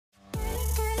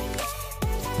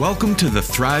Welcome to the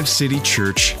Thrive City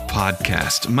Church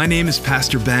podcast. My name is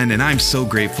Pastor Ben, and I'm so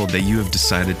grateful that you have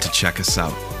decided to check us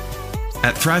out.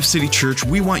 At Thrive City Church,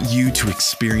 we want you to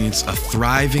experience a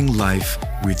thriving life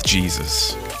with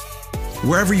Jesus.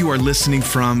 Wherever you are listening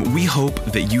from, we hope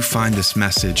that you find this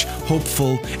message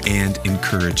hopeful and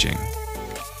encouraging.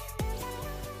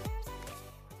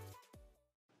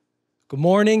 Good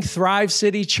morning, Thrive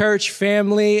City Church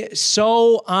family.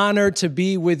 So honored to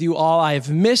be with you all. I have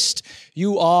missed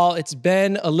you all. It's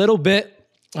been a little bit.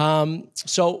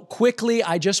 So quickly,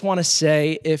 I just want to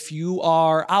say, if you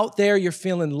are out there, you're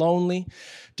feeling lonely,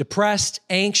 depressed,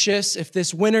 anxious, if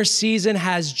this winter season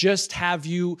has just have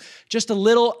you just a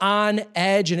little on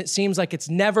edge and it seems like it's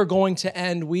never going to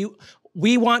end,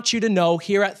 we want you to know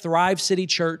here at Thrive City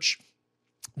Church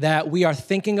that we are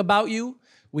thinking about you.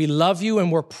 We love you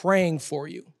and we're praying for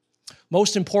you.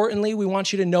 Most importantly, we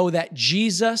want you to know that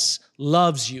Jesus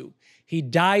loves you. He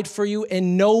died for you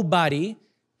and nobody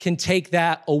can take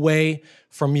that away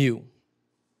from you.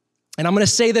 And I'm going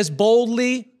to say this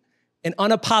boldly and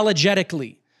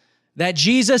unapologetically, that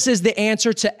Jesus is the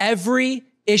answer to every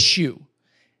issue.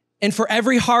 And for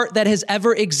every heart that has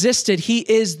ever existed, he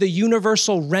is the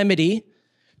universal remedy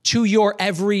to your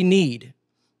every need.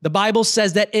 The Bible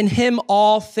says that in him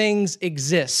all things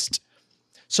exist.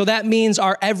 So that means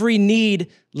our every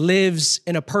need lives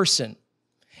in a person.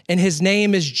 And his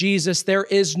name is Jesus. There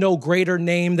is no greater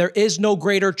name. There is no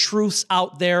greater truths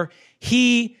out there.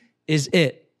 He is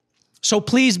it. So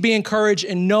please be encouraged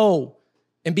and know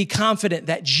and be confident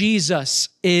that Jesus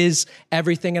is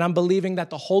everything. And I'm believing that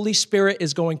the Holy Spirit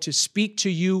is going to speak to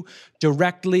you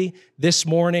directly this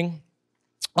morning.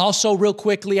 Also, real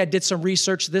quickly, I did some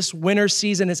research. This winter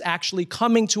season is actually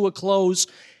coming to a close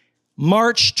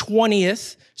March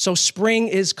 20th. So spring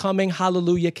is coming.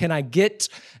 Hallelujah. Can I get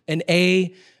an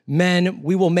amen?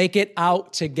 We will make it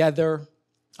out together.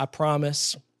 I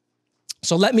promise.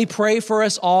 So let me pray for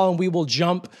us all and we will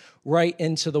jump right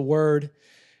into the word.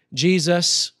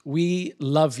 Jesus, we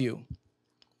love you.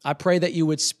 I pray that you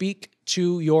would speak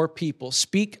to your people.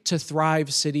 Speak to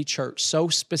Thrive City Church so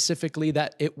specifically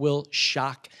that it will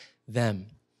shock them.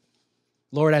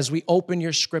 Lord, as we open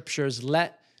your scriptures,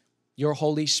 let your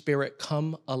Holy Spirit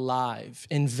come alive.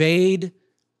 Invade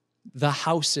the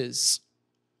houses.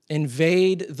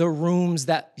 Invade the rooms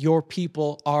that your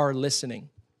people are listening.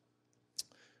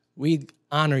 We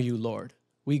honor you, Lord.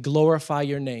 We glorify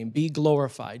your name. Be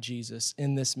glorified, Jesus,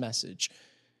 in this message.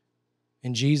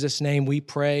 In Jesus' name we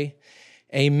pray.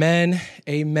 Amen,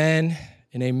 amen,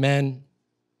 and amen.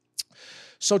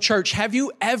 So church, have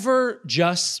you ever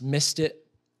just missed it?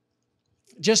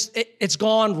 It's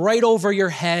gone right over your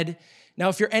head. Now,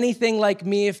 if you're anything like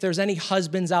me, if there's any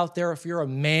husbands out there, if you're a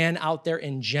man out there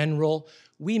in general,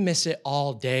 we miss it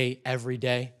all day, every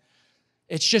day.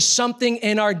 It's just something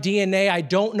in our DNA. I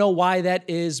don't know why that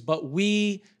is, but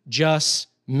we just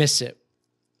miss it.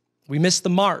 We miss the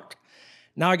mark.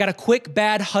 Now, I got a quick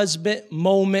bad husband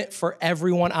moment for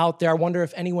everyone out there. I wonder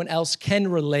if anyone else can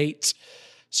relate.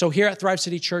 So here at Thrive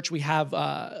City Church, we have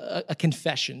a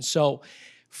confession. So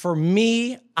for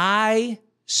me, I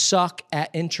suck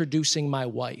at introducing my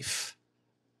wife.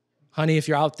 Honey, if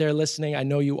you're out there listening, I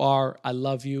know you are. I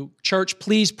love you. Church,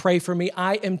 please pray for me.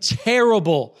 I am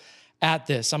terrible at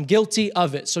this. I'm guilty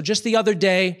of it. So just the other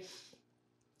day,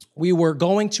 we were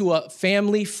going to a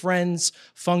family friends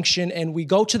function and we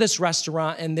go to this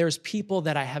restaurant and there's people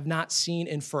that I have not seen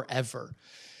in forever.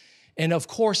 And of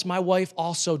course, my wife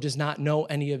also does not know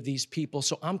any of these people.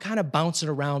 So I'm kind of bouncing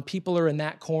around. People are in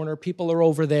that corner. People are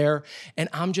over there. And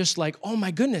I'm just like, oh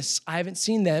my goodness, I haven't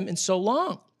seen them in so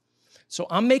long. So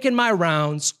I'm making my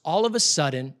rounds. All of a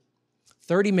sudden,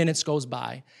 30 minutes goes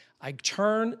by. I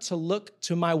turn to look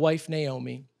to my wife,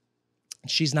 Naomi,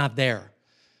 and she's not there.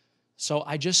 So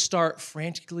I just start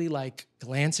frantically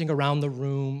glancing around the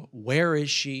room. Where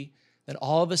is she? Then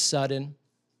all of a sudden,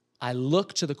 I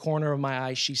look to the corner of my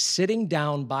eye. She's sitting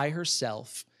down by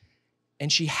herself,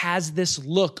 and she has this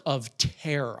look of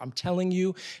terror. I'm telling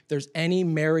you, if there's any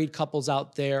married couples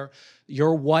out there,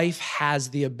 your wife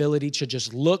has the ability to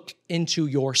just look into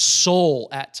your soul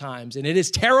at times, and it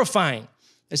is terrifying.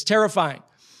 It's terrifying.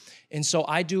 And so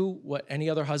I do what any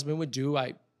other husband would do.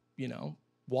 I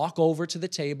walk over to the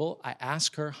table. I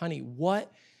ask her, honey,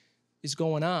 what is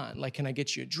going on? Can I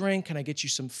get you a drink? Can I get you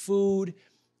some food?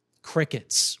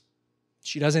 Crickets.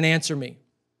 She doesn't answer me.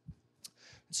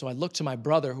 So I look to my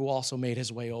brother, who also made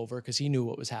his way over because he knew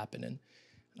what was happening.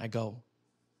 And I go,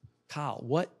 Kyle,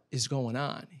 what is going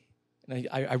on? And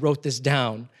I wrote this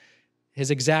down.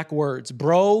 His exact words,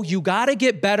 bro, you got to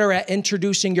get better at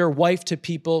introducing your wife to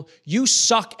people. You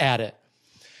suck at it.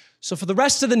 So for the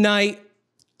rest of the night,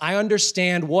 I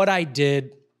understand what I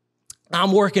did.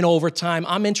 I'm working overtime.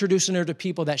 I'm introducing her to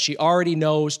people that she already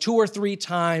knows 2 or 3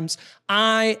 times.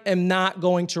 I am not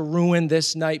going to ruin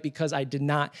this night because I did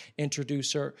not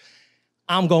introduce her.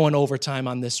 I'm going overtime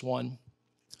on this one.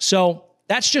 So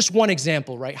that's just one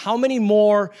example, right? How many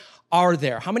more are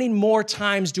there? How many more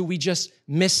times do we just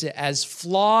miss it as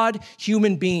flawed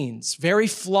human beings? Very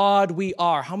flawed we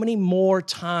are. How many more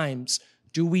times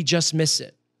do we just miss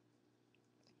it?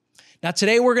 Now,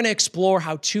 today we're going to explore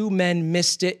how 2 men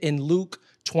missed it in Luke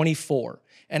 24.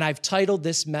 And I've titled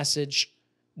this message,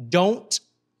 Don't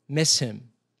Miss Him.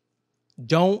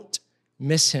 Don't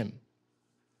miss him.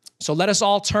 So let us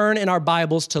all turn in our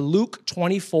Bibles to Luke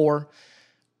 24,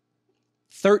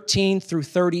 13 through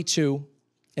 32.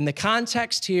 And the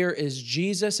context here is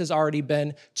Jesus has already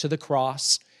been to the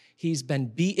cross. He's been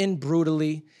beaten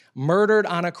brutally, murdered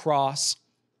on a cross,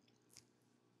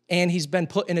 and he's been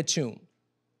put in a tomb.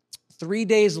 3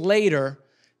 days later,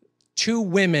 2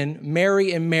 women,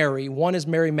 Mary and Mary, one is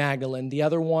Mary Magdalene, the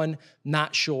other one,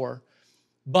 not sure,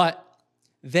 but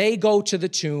they go to the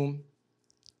tomb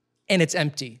and it's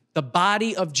empty. The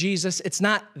body of Jesus, it's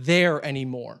not there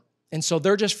anymore. And so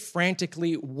they're just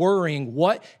frantically worrying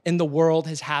what in the world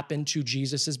has happened to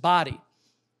Jesus's body.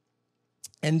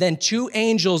 And then 2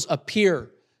 angels appear.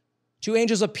 2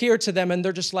 angels appear to them and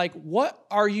they're just like, what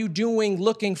are you doing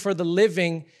looking for the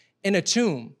living in a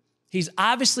tomb? He's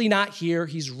obviously not here.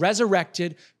 He's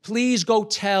resurrected. Please go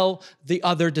tell the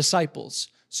other disciples.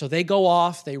 So they go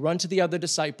off. They run to the other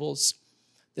disciples.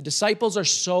 The disciples are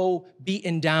so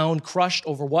beaten down, crushed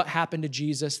over what happened to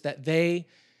Jesus that they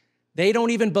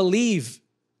don't even believe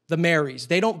the Marys.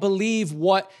 They don't believe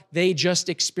what they just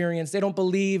experienced. They don't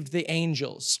believe the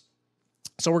angels.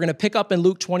 So we're going to pick up in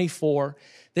Luke 24.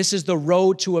 This is the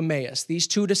road to Emmaus. These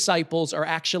 2 disciples are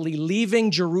actually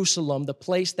leaving Jerusalem, the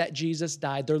place that Jesus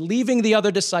died. They're leaving the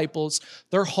other disciples.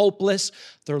 They're hopeless.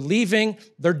 They're leaving.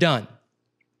 They're done.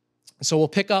 So we'll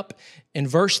pick up in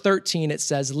verse 13. It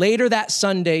says, later that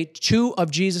Sunday, 2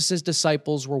 of Jesus'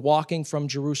 disciples were walking from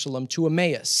Jerusalem to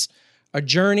Emmaus, a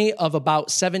journey of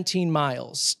about 17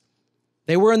 miles.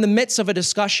 They were in the midst of a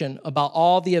discussion about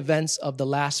all the events of the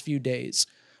last few days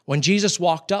when Jesus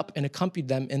walked up and accompanied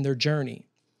them in their journey.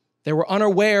 They were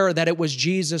unaware that it was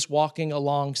Jesus walking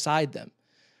alongside them,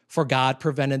 for God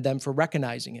prevented them from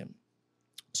recognizing him.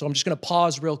 So I'm just going to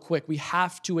pause real quick. We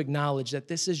have to acknowledge that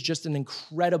this is just an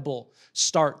incredible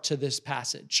start to this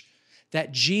passage,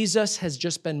 that Jesus has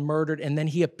just been murdered, and then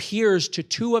he appears to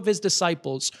 2 of his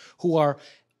disciples who are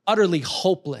utterly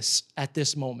hopeless at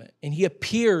this moment, and he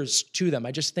appears to them.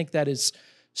 I just think that is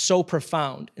so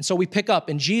profound. And so we pick up,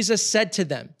 and Jesus said to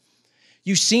them,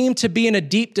 you seem to be in a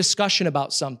deep discussion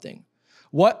about something.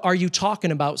 What are you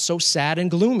talking about so sad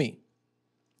and gloomy?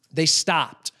 They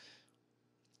stopped.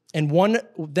 And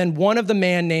then one of the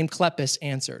man named Cleopas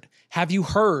answered, have you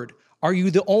heard? Are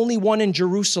you the only one in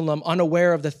Jerusalem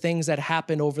unaware of the things that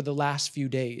happened over the last few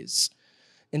days?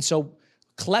 And so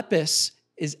Cleopas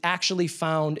is actually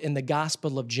found in the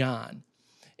Gospel of John.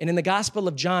 And in the Gospel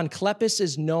of John, Cleopas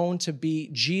is known to be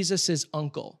Jesus's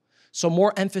uncle. So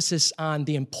more emphasis on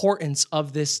the importance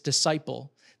of this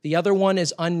disciple. The other one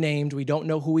is unnamed. We don't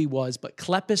know who he was, but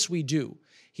Cleopas we do.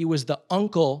 He was the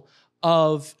uncle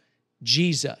of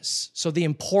Jesus. So the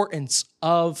importance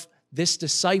of this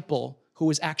disciple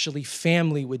who is actually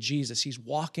family with Jesus. He's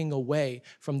walking away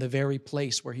from the very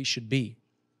place where he should be.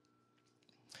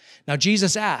 Now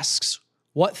Jesus asks,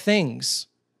 what things?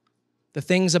 The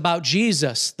things about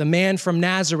Jesus, the man from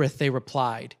Nazareth, they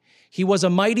replied. He was a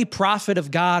mighty prophet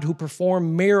of God who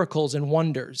performed miracles and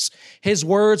wonders. His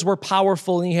words were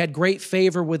powerful and he had great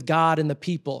favor with God and the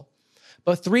people.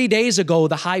 But 3 days ago,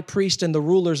 the high priest and the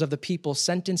rulers of the people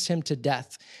sentenced him to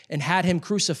death and had him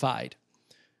crucified.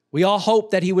 We all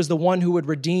hoped that he was the one who would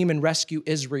redeem and rescue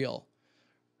Israel.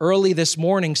 Early this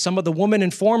morning, some of the women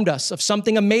informed us of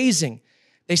something amazing.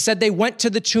 They said they went to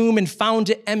the tomb and found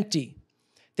it empty.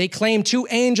 They claimed 2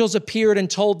 angels appeared and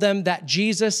told them that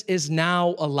Jesus is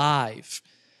now alive.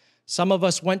 Some of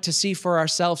us went to see for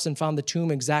ourselves and found the tomb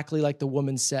exactly like the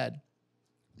woman said,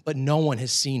 but no one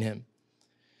has seen him.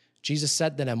 Jesus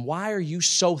said to them, why are you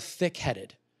so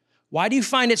thick-headed? Why do you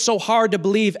find it so hard to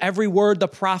believe every word the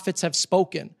prophets have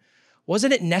spoken?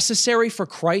 Wasn't it necessary for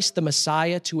Christ, the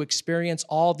Messiah, to experience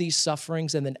all these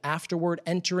sufferings and then afterward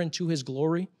enter into his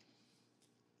glory?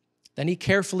 Then he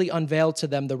carefully unveiled to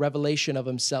them the revelation of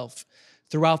himself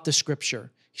throughout the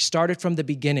scripture. He started from the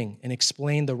beginning and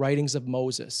explained the writings of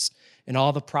Moses and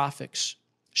all the prophets,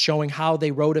 showing how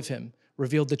they wrote of him,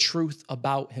 revealed the truth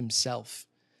about himself.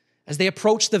 As they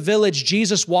approached the village,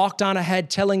 Jesus walked on ahead,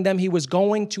 telling them he was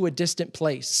going to a distant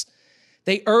place.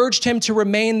 They urged him to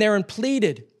remain there and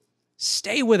pleaded,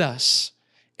 "Stay with us.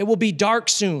 It will be dark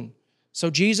soon." So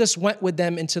Jesus went with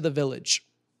them into the village.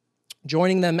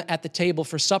 Joining them at the table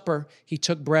for supper, he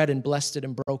took bread and blessed it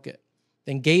and broke it,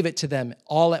 then gave it to them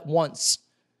all at once.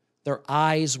 Their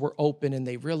eyes were open and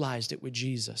they realized it was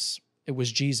Jesus. It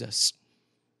was Jesus.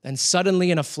 Then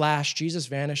suddenly in a flash, Jesus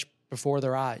vanished before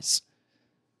their eyes.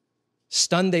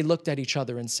 Stunned, they looked at each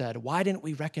other and said, "Why didn't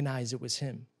we recognize it was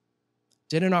him?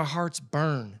 Didn't our hearts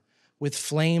burn with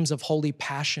flames of holy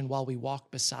passion while we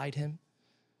walked beside him?"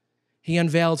 He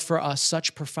unveiled for us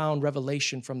such profound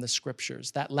revelation from the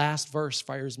scriptures. That last verse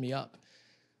fires me up.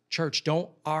 Church,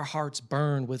 don't our hearts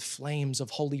burn with flames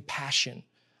of holy passion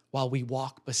while we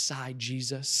walk beside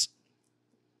Jesus?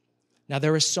 Now,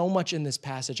 there is so much in this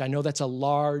passage. I know that's a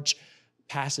large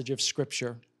passage of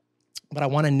scripture, but I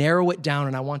want to narrow it down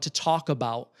and I want to talk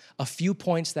about a few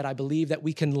points that I believe that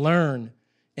we can learn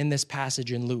in this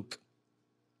passage in Luke.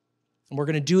 And we're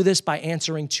going to do this by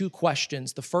answering two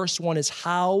questions. The first one is,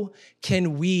 how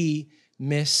can we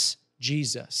miss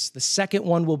Jesus? The second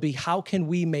one will be, how can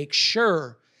we make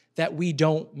sure that we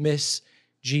don't miss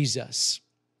Jesus?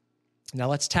 Now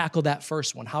let's tackle that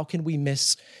first one. How can we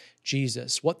miss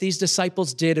Jesus? What these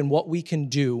disciples did and what we can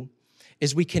do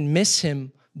is we can miss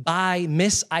him by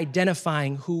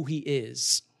misidentifying who he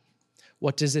is.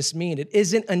 What does this mean? It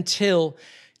isn't until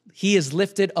he is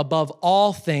lifted above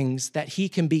all things that he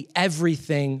can be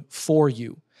everything for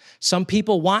you. Some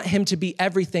people want him to be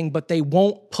everything, but they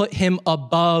won't put him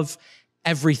above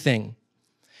everything.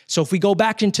 So if we go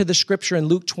back into the scripture in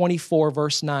Luke 24,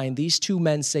 verse 9, these two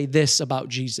men say this about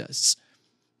Jesus.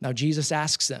 Now Jesus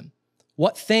asks them,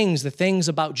 "What things?" The things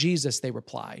about Jesus, they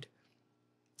replied.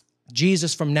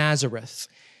 Jesus from Nazareth.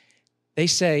 They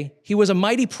say, "He was a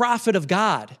mighty prophet of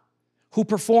God who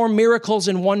performed miracles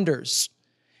and wonders.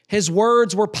 His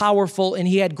words were powerful and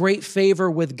he had great favor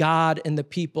with God and the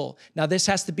people." Now, this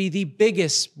has to be the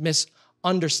biggest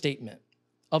misunderstatement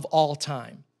of all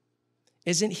time.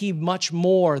 Isn't he much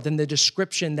more than the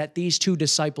description that these two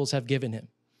disciples have given him?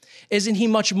 Isn't he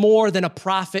much more than a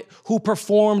prophet who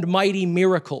performed mighty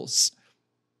miracles?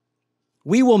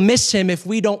 We will miss him if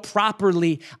we don't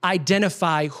properly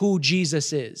identify who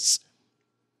Jesus is.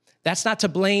 That's not to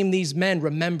blame these men.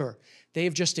 Remember,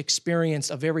 they've just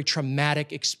experienced a very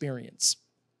traumatic experience.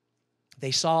 They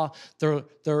saw their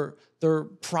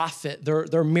prophet,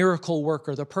 their miracle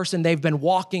worker, the person they've been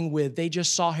walking with, they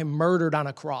just saw him murdered on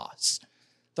a cross.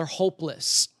 They're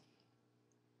hopeless.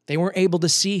 They weren't able to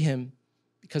see him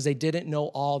because they didn't know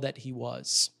all that he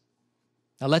was.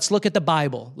 Now let's look at the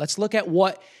Bible. Let's look at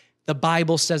what the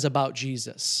Bible says about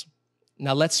Jesus.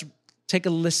 Now let's take a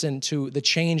listen to the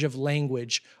change of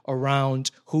language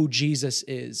around who Jesus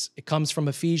is. It comes from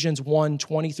Ephesians 1,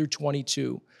 20 through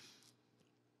 22.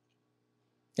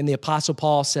 And the Apostle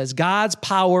Paul says, "God's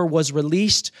power was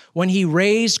released when he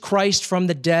raised Christ from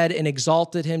the dead and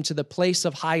exalted him to the place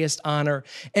of highest honor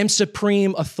and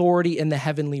supreme authority in the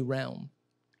heavenly realm.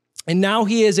 And now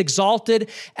he is exalted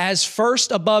as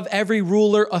first above every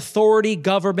ruler, authority,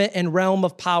 government, and realm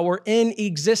of power in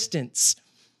existence.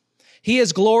 He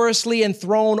is gloriously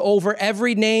enthroned over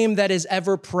every name that is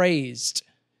ever praised,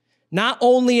 not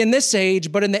only in this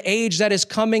age, but in the age that is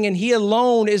coming, and he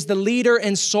alone is the leader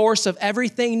and source of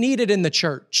everything needed in the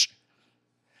church.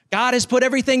 God has put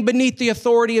everything beneath the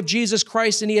authority of Jesus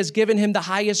Christ, and he has given him the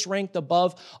highest rank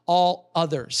above all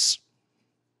others."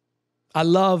 I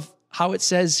love how it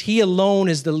says he alone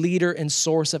is the leader and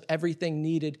source of everything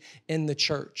needed in the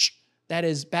church. That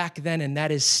is back then, and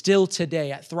that is still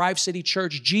today. At Thrive City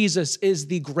Church, Jesus is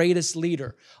the greatest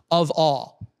leader of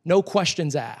all. No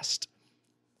questions asked.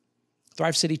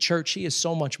 Thrive City Church, he is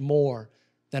so much more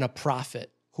than a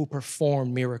prophet who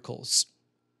performed miracles.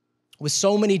 With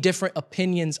so many different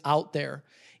opinions out there,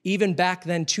 even back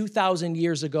then, 2,000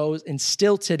 years ago, and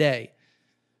still today,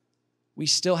 we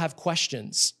still have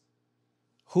questions.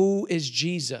 Who is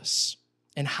Jesus,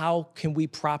 and how can we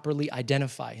properly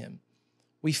identify him?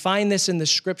 We find this in the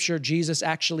scripture. Jesus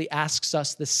actually asks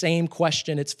us the same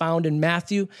question. It's found in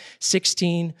Matthew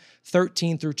 16,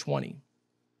 13 through 20.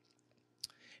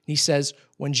 He says,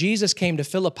 when Jesus came to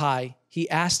Philippi, he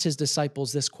asked his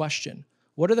disciples this question: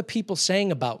 "What are the people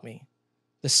saying about me,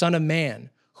 the Son of Man?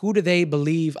 Who do they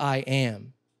believe I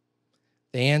am?"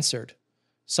 They answered,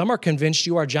 "Some are convinced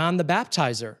you are John the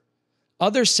Baptizer.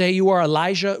 Others say you are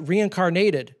Elijah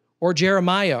reincarnated, or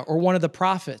Jeremiah, or one of the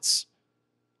prophets.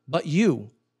 But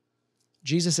you,"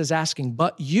 Jesus is asking,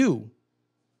 "but you,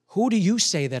 who do you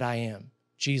say that I am?"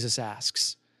 Jesus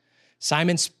asks.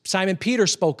 Simon Peter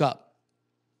spoke up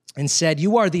and said,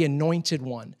 "You are the anointed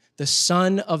one, the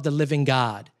Son of the living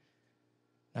God."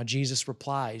 Now Jesus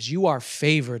replies, "You are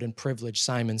favored and privileged,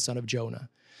 Simon, son of Jonah.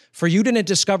 For you didn't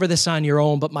discover this on your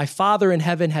own, but my Father in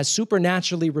heaven has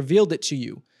supernaturally revealed it to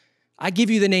you. I give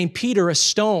you the name Peter, a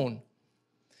stone.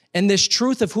 And this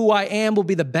truth of who I am will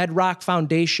be the bedrock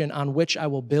foundation on which I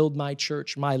will build my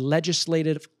church, my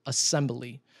legislative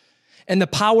assembly. And the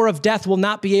power of death will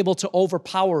not be able to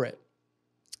overpower it.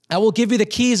 I will give you the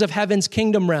keys of heaven's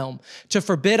kingdom realm, to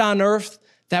forbid on earth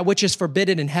that which is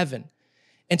forbidden in heaven,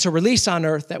 and to release on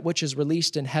earth that which is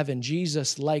released in heaven."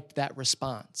 Jesus liked that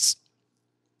response.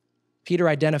 Peter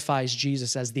identifies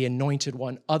Jesus as the anointed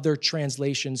one. Other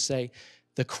translations say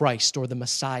the Christ or the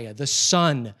Messiah, the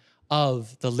Son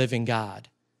of the living God.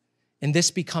 And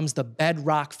this becomes the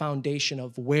bedrock foundation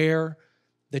of where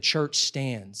the church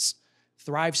stands.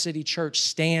 Thrive City Church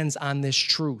stands on this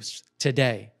truth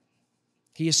today.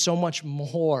 He is so much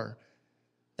more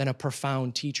than a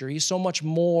profound teacher. He is so much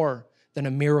more than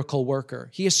a miracle worker.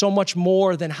 He is so much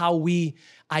more than how we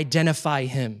identify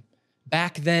him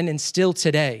back then and still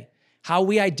today. How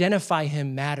we identify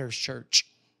him matters, church.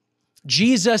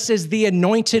 Jesus is the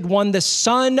anointed one, the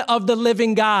Son of the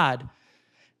living God.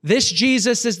 This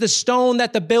Jesus is the stone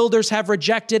that the builders have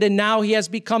rejected, and now he has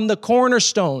become the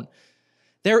cornerstone.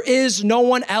 There is no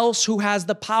one else who has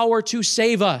the power to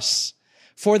save us,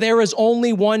 for there is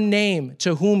only one name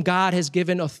to whom God has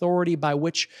given authority by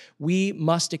which we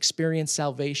must experience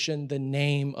salvation, the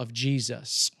name of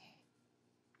Jesus.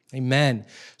 Amen.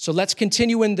 So let's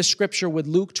continue in the scripture with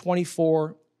Luke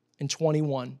 24 and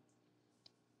 21.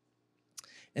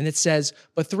 And it says,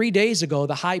 "But 3 days ago,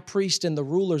 the high priest and the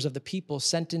rulers of the people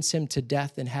sentenced him to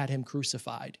death and had him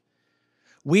crucified.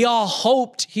 We all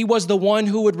hoped he was the one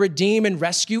who would redeem and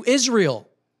rescue Israel."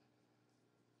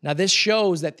 Now, this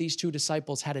shows that these two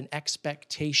disciples had an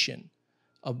expectation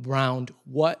around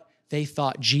what they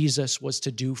thought Jesus was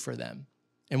to do for them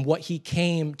and what he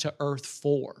came to earth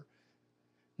for.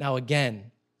 Now,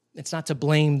 again, it's not to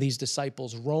blame these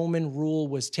disciples. Roman rule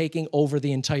was taking over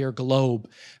the entire globe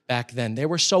back then. They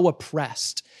were so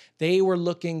oppressed. They were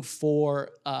looking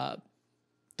for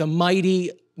the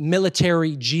mighty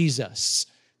military Jesus.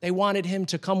 They wanted him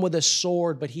to come with a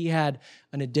sword, but he had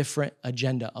a different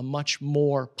agenda, a much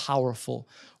more powerful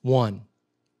one.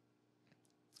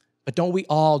 But don't we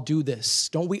all do this?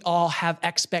 Don't we all have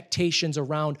expectations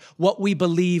around what we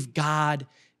believe God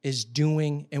is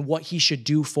doing and what he should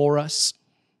do for us?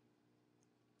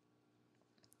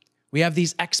 We have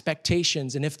these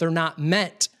expectations, and if they're not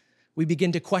met, we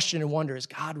begin to question and wonder, is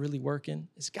God really working?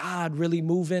 Is God really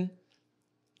moving?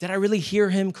 Did I really hear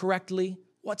him correctly?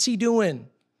 What's he doing?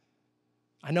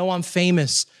 I know I'm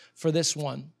famous for this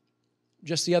one.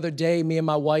 Just the other day, me and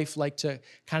my wife like to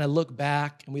kind of look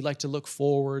back, and we like to look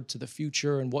forward to the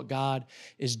future and what God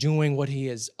is doing, what he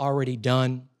has already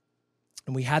done.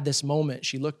 And we had this moment.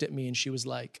 She looked at me and she was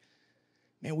like,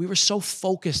 "Man, we were so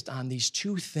focused on these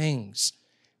two things.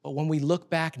 But when we look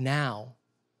back now,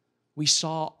 we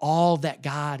saw all that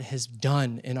God has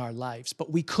done in our lives,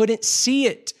 but we couldn't see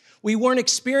it. We weren't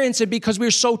experiencing it because we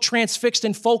were so transfixed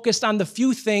and focused on the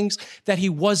few things that he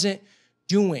wasn't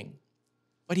doing.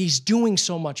 But he's doing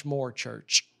so much more,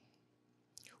 church.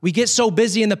 We get so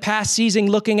busy in the past season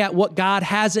looking at what God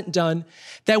hasn't done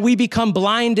that we become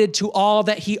blinded to all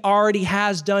that he already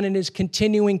has done and is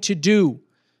continuing to do.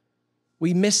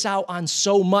 We miss out on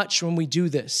so much when we do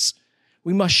this.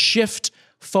 We must shift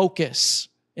focus.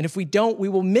 And if we don't, we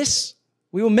will miss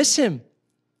him.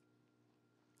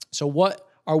 So what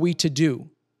are we to do?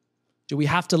 Do we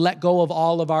have to let go of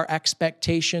all of our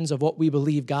expectations of what we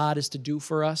believe God is to do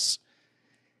for us?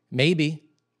 Maybe.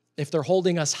 If they're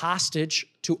holding us hostage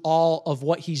to all of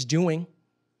what he's doing,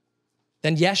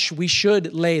 then yes, we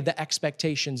should lay the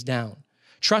expectations down,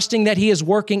 trusting that he is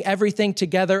working everything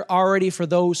together already for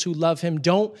those who love him.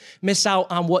 Don't miss out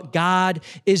on what God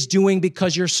is doing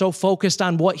because you're so focused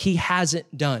on what he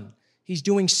hasn't done. He's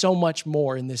doing so much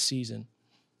more in this season.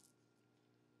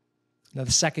 Now,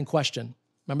 the second question.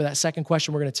 Remember that second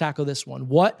question? We're going to tackle this one.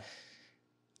 What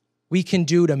we can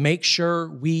do to make sure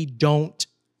we don't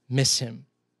miss him.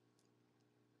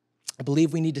 I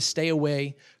believe we need to stay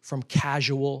away from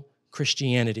casual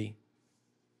Christianity.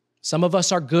 Some of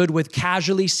us are good with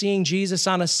casually seeing Jesus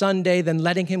on a Sunday, then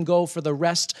letting him go for the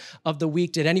rest of the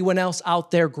week. Did anyone else out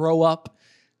there grow up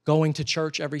going to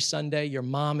church every Sunday? Your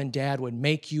mom and dad would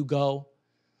make you go.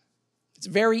 It's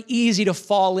very easy to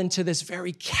fall into this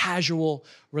very casual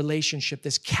relationship,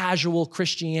 this casual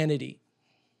Christianity.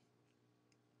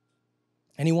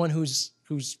 Anyone who's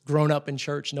grown up in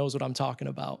church knows what I'm talking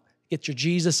about. Get your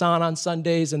Jesus on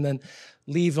Sundays and then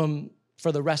leave him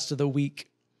for the rest of the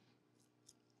week.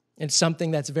 It's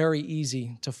something that's very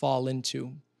easy to fall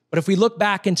into. But if we look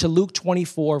back into Luke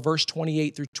 24, verse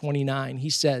 28 through 29, he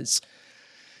says,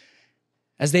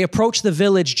 as they approached the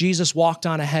village, Jesus walked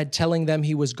on ahead, telling them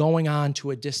he was going on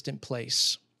to a distant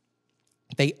place.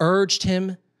 They urged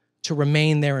him to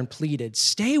remain there and pleaded,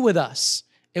 "Stay with us.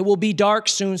 It will be dark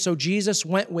soon." So Jesus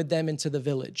went with them into the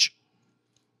village.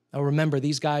 Now remember,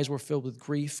 these guys were filled with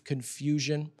grief,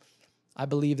 confusion. I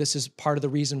believe this is part of the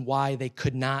reason why they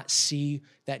could not see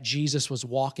that Jesus was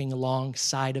walking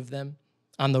alongside of them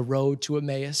on the road to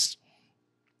Emmaus.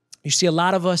 You see, a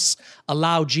lot of us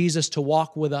allow Jesus to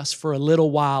walk with us for a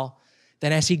little while.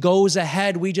 Then as he goes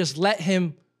ahead, we just let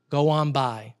him go on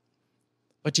by.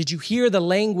 But did you hear the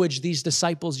language these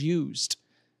disciples used?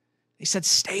 They said,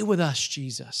 "Stay with us,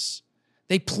 Jesus."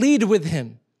 They pleaded with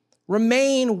him,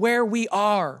 "Remain where we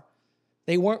are."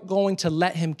 They weren't going to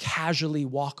let him casually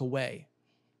walk away.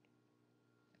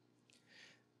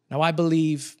 Now, I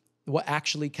believe what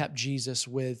actually kept Jesus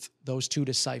with those two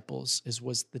disciples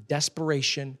was the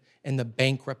desperation and the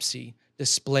bankruptcy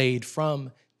displayed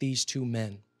from these two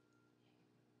men.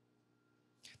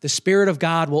 The Spirit of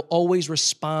God will always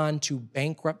respond to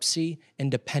bankruptcy and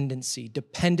dependency.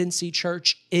 Dependency,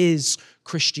 church, is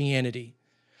Christianity.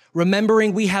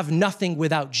 Remembering we have nothing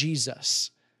without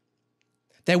Jesus.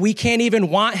 That we can't even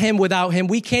want him without him.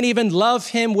 We can't even love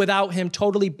him without him.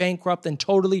 Totally bankrupt and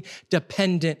totally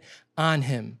dependent on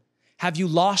him. Have you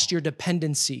lost your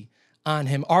dependency on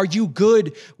him? Are you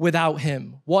good without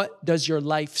him? What does your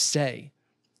life say?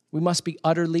 We must be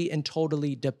utterly and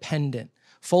totally dependent.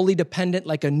 Fully dependent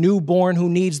like a newborn who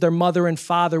needs their mother and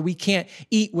father. We can't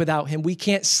eat without him. We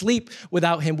can't sleep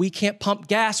without him. We can't pump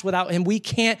gas without him. We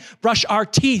can't brush our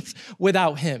teeth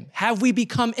without him. Have we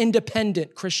become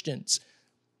independent Christians?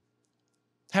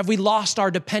 Have we lost our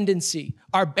dependency,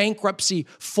 our bankruptcy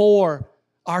for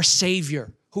our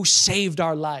Savior who saved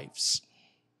our lives?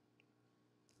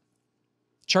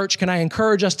 Church, can I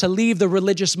encourage us to leave the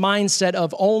religious mindset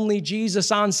of only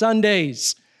Jesus on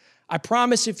Sundays? I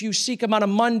promise if you seek him on a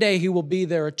Monday, he will be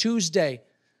there. A Tuesday,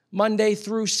 Monday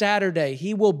through Saturday,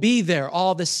 he will be there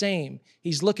all the same.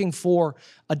 He's looking for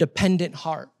a dependent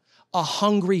heart, a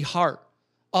hungry heart,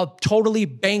 a totally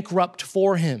bankrupt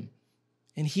for him.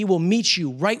 And he will meet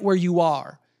you right where you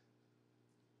are.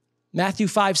 Matthew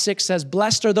 5:6 says,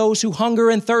 "Blessed are those who hunger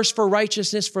and thirst for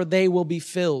righteousness, for they will be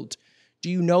filled." Do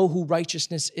you know who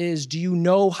righteousness is? Do you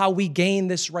know how we gain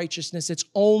this righteousness? It's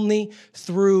only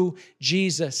through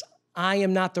Jesus. I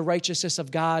am not the righteousness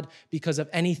of God because of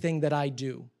anything that I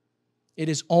do. It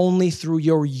is only through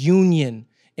your union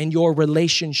and your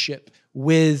relationship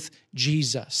with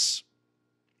Jesus.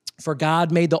 For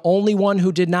God made the only one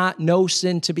who did not know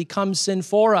sin to become sin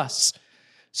for us,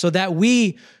 so that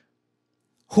we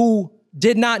who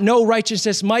did not know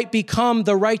righteousness might become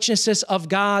the righteousness of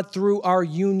God through our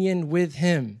union with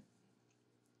him.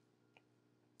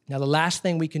 Now, the last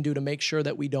thing we can do to make sure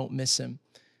that we don't miss him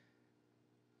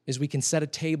is we can set a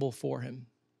table for him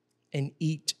and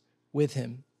eat with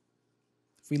him.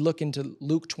 If we look into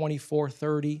Luke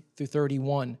 24:30 through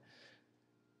 31,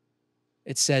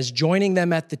 it says, "Joining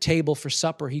them at the table for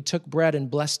supper, he took bread and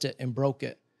blessed it and broke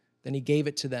it. Then he gave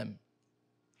it to them.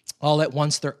 All at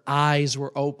once their eyes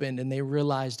were opened and they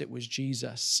realized it was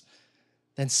Jesus.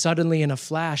 Then suddenly in a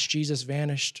flash, Jesus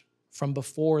vanished from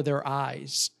before their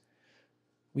eyes."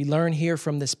 We learn here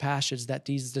from this passage that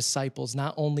these disciples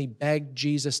not only begged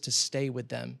Jesus to stay with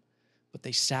them, but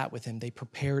they sat with him. They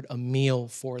prepared a meal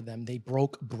for them. They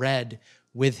broke bread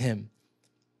with him.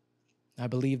 I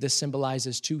believe this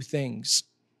symbolizes two things.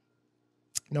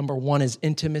 Number one is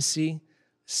intimacy.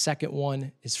 Second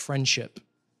one is friendship.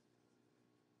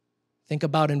 Think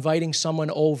about inviting someone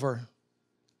over,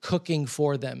 cooking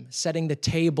for them, setting the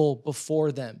table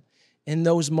before them. In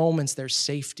those moments, there's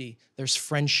safety, there's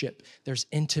friendship, there's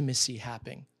intimacy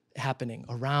happening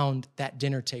around that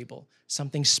dinner table.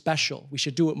 Something special. We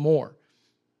should do it more.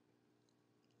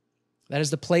 That is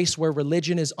the place where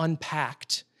religion is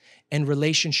unpacked and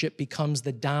relationship becomes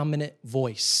the dominant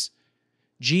voice.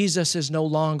 Jesus is no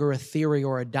longer a theory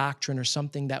or a doctrine or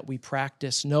something that we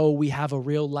practice. No, we have a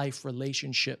real life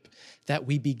relationship that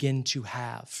we begin to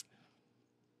have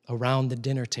around the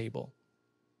dinner table.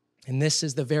 And this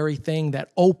is the very thing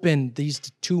that opened these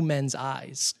two men's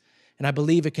eyes. And I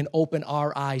believe it can open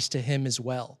our eyes to him as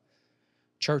well.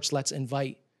 Church, let's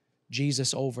invite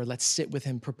Jesus over. Let's sit with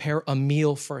him, prepare a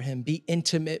meal for him, be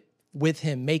intimate with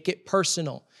him, make it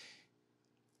personal.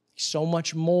 He's so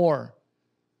much more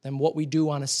than what we do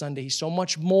on a Sunday. He's so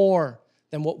much more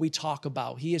than what we talk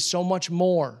about. He is so much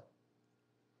more.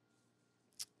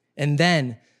 And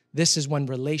then this is when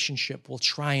relationship will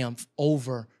triumph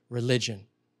over religion.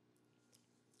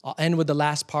 I'll end with the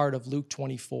last part of Luke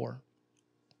 24.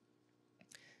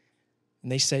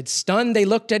 And they said, stunned, they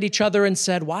looked at each other and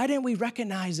said, why didn't we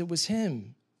recognize it was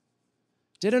him?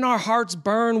 Didn't our hearts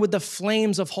burn with the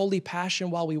flames of holy passion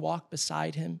while we walked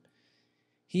beside him?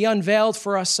 He unveiled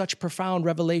for us such profound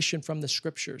revelation from the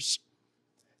scriptures.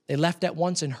 They left at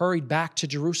once and hurried back to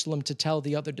Jerusalem to tell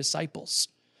the other disciples.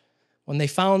 When they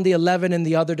found the 11 and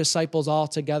the other disciples all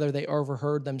together, they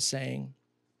overheard them saying,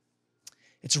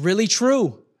 it's really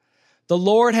true. The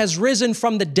Lord has risen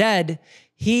from the dead.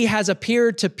 He has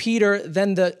appeared to Peter.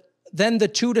 Then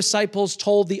the two disciples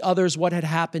told the others what had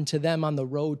happened to them on the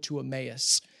road to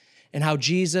Emmaus and how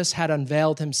Jesus had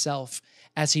unveiled himself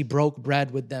as he broke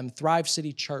bread with them. Thrive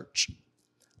City Church,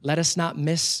 let us not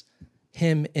miss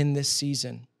him in this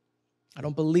season. I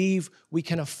don't believe we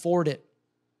can afford it.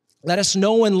 Let us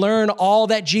know and learn all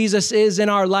that Jesus is in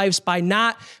our lives by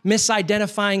not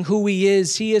misidentifying who he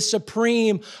is. He is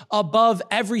supreme above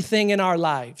everything in our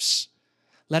lives.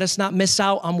 Let us not miss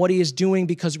out on what he is doing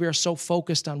because we are so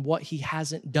focused on what he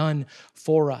hasn't done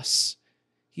for us.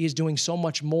 He is doing so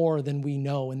much more than we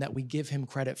know and that we give him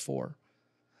credit for.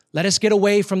 Let us get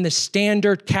away from the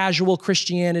standard casual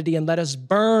Christianity and let us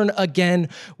burn again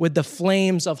with the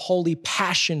flames of holy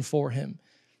passion for him.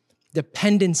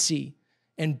 Dependency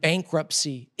and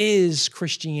bankruptcy is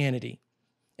Christianity.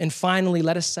 And finally,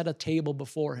 let us set a table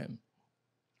before him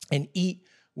and eat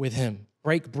with him,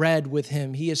 break bread with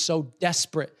him. He is so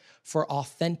desperate for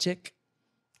authentic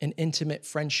and intimate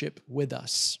friendship with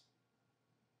us.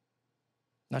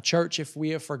 Now, church, if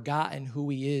we have forgotten who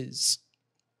he is,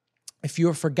 if you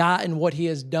have forgotten what he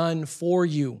has done for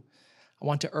you, I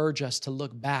want to urge us to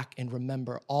look back and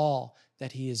remember all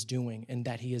that he is doing and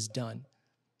that he has done.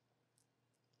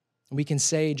 And we can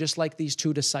say, just like these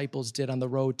two disciples did on the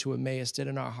road to Emmaus,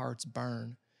 didn't our hearts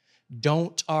burn?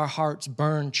 Don't our hearts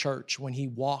burn, church, when he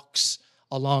walks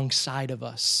alongside of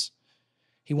us?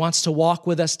 He wants to walk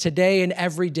with us today and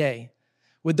every day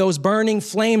with those burning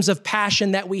flames of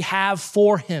passion that we have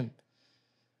for him.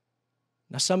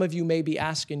 Now, some of you may be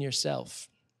asking yourself,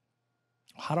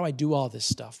 how do I do all this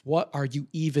stuff? What are you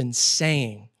even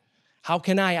saying? How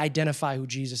can I identify who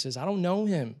Jesus is? I don't know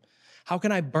him. How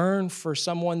can I burn for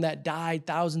someone that died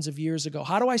thousands of years ago?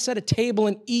 How do I set a table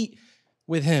and eat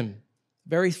with him?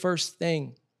 Very first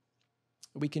thing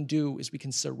that we can do is we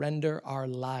can surrender our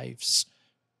lives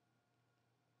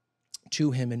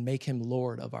to him and make him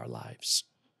Lord of our lives.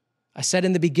 I said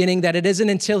in the beginning that it isn't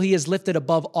until he is lifted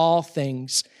above all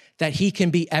things that he can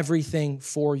be everything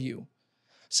for you.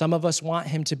 Some of us want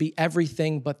him to be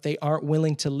everything, but they aren't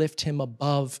willing to lift him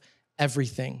above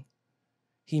everything.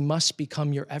 He must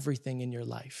become your everything in your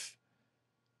life.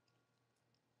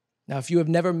 Now, if you have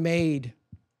never made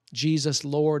Jesus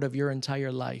Lord of your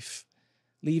entire life,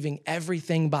 leaving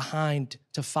everything behind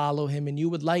to follow him, and you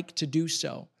would like to do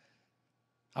so,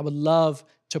 I would love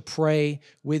to pray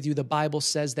with you. The Bible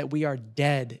says that we are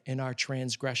dead in our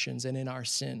transgressions and in our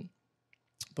sin.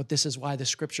 But this is why the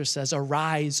scripture says,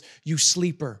 arise, you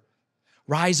sleeper.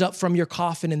 Rise up from your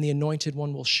coffin and the anointed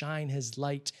one will shine his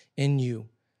light in you.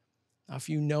 Now, if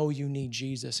you know you need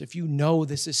Jesus, if you know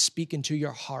this is speaking to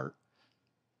your heart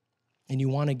and you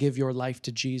want to give your life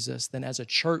to Jesus, then as a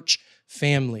church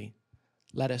family,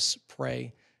 let us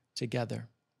pray together.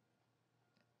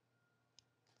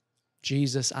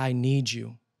 Jesus, I need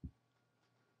you.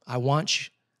 I want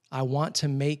to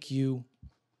make you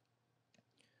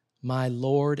my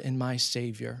Lord and my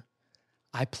Savior.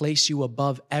 I place you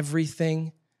above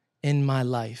everything in my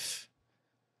life.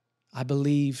 I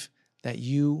believe that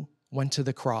you went to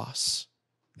the cross,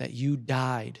 that you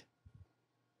died,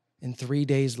 and 3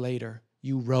 days later,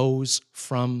 you rose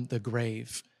from the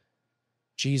grave.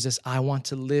 Jesus, I want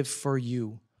to live for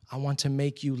you. I want to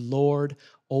make you Lord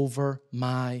over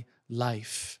my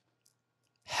life.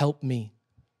 Help me.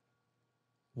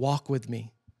 Walk with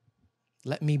me.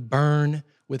 Let me burn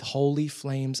with holy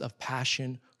flames of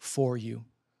passion for you.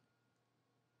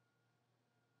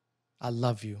 I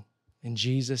love you. In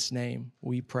Jesus' name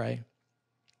we pray.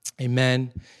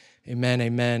 Amen, amen,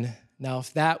 amen. Now,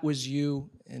 if that was you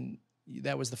and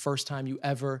that was the first time you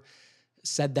ever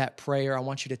said that prayer, I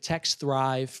want you to text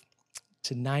Thrive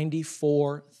to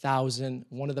 94,000.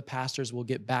 One of the pastors will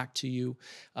get back to you.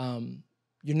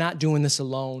 You're not doing this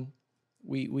alone.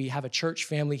 We have a church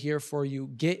family here for you.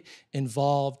 Get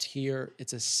involved here.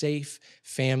 It's a safe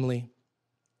family.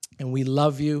 And we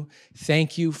love you.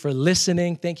 Thank you for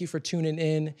listening. Thank you for tuning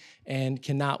in, and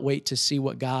cannot wait to see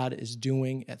what God is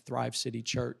doing at Thrive City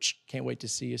Church. Can't wait to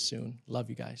see you soon. Love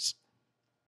you guys.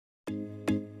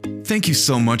 Thank you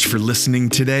so much for listening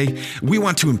today. We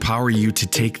want to empower you to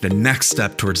take the next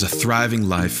step towards a thriving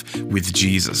life with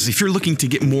Jesus. If you're looking to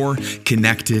get more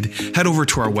connected, head over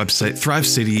to our website,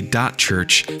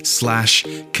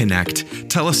 thrivecity.church/connect.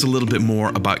 Tell us a little bit more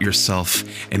about yourself,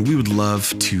 and we would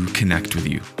love to connect with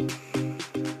you.